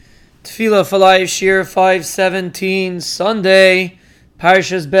Tefillah for Life, Shir 517, Sunday,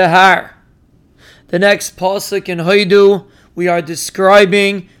 Parshas Behar. The next pasuk in Hodu, we are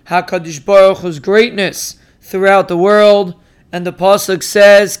describing HaKadosh Baruch Hu's greatness throughout the world, and the pasuk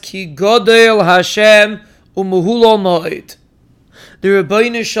says, Ki Godel Hashem u'Mehulo Ma'id. The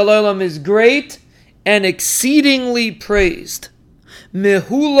Rebbeinu Shalom is great and exceedingly praised.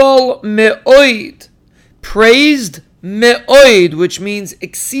 Mehulol Me'oid, praised Me'oid, which means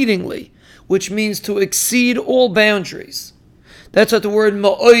exceedingly, which means to exceed all boundaries. That's what the word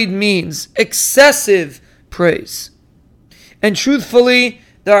Me'oid means, excessive praise. And truthfully,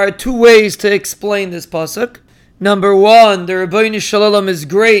 there are two ways to explain this pasuk. Number one, the Rebbeinu Shalom is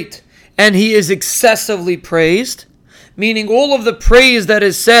great and he is excessively praised, meaning all of the praise that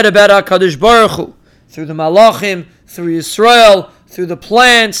is said about HaKadosh Baruch Hu, through the Malachim, through Yisrael, through the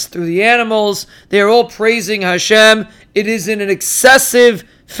plants, through the animals, they are all praising Hashem. It is in an excessive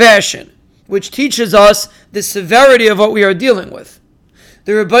fashion, which teaches us the severity of what we are dealing with.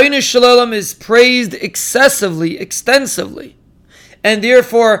 The Rebbeinu Shalom is praised excessively, extensively. And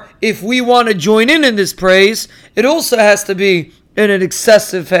therefore, if we want to join in this praise, it also has to be in an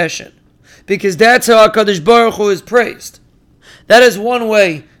excessive fashion, because that's how HaKadosh Baruch Hu is praised. That is one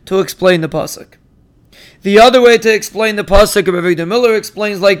way to explain the pasuk. The other way to explain the pasuk, Rabbi Yehuda Miller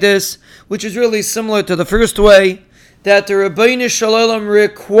explains like this, which is really similar to the first way, that the Rebbeinu Shalom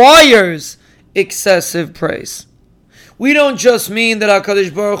requires excessive praise. We don't just mean that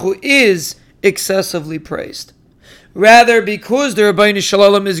HaKadosh Baruch Hu is excessively praised. Rather, because the Rebbeinu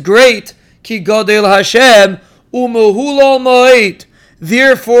Shalom is great, Ki Godel Hashem u'Mehulo Ma'id,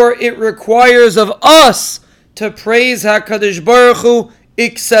 therefore it requires of us to praise HaKadosh Baruch Hu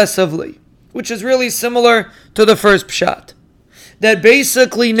excessively, which is really similar to the first pshat. That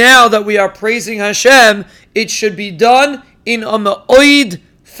basically now that we are praising Hashem, it should be done in a ma'oid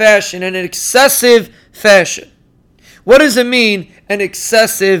fashion, in an excessive fashion. What does it mean, an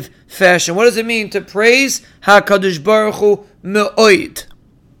excessive fashion? What does it mean to praise HaKadosh Baruch Hu ma'oid?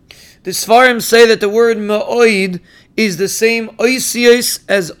 The Sfarim say that the word ma'oid is the same oisios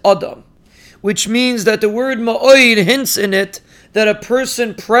as Adam, which means that the word ma'oid hints in it that a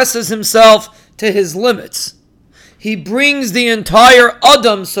person presses himself to his limits. He brings the entire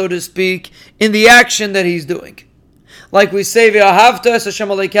Adam, so to speak, in the action that he's doing. Like we say, V'ahavta es Hashem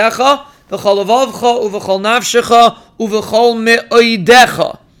alekecha, v'chol levavcha, u'v'chol nafshecha, u'v'chol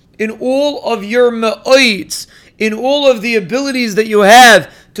me'oidecha. In all of your me'oids, in all of the abilities that you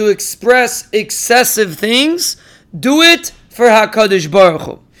have to express excessive things, do it for HaKadosh Baruch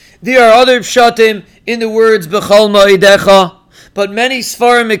Hu. There are other pshatim in the words b'chol me'oidecha, but many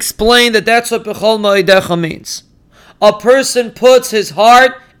Sfarim explain that that's what B'chol Ma'idecha means. A person puts his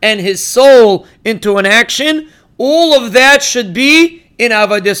heart and his soul into an action. All of that should be in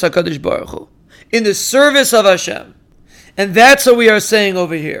Avodas HaKadosh Baruch Hu, in the service of Hashem. And that's what we are saying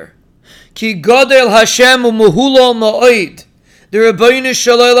over here. Ki Godel Hashem u'Mehulo Ma'oid. The Rebbeinu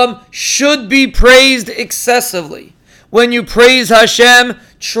Shalom should be praised excessively. When you praise Hashem,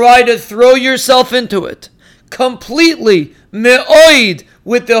 try to throw yourself into it completely, me'oid,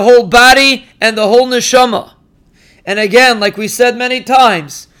 with the whole body and the whole neshama. And again, like we said many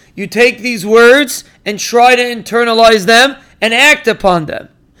times, you take these words and try to internalize them and act upon them.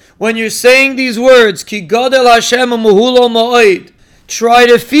 When you're saying these words, Ki Godel Hashem u'Mehulo Ma'oid, try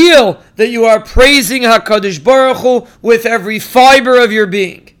to feel that you are praising HaKadosh Baruch Hu with every fiber of your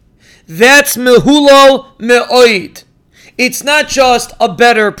being. That's Mehulo Me'oid. It's not just a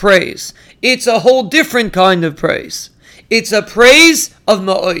better praise. It's a whole different kind of praise. It's a praise of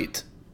Ma'oid.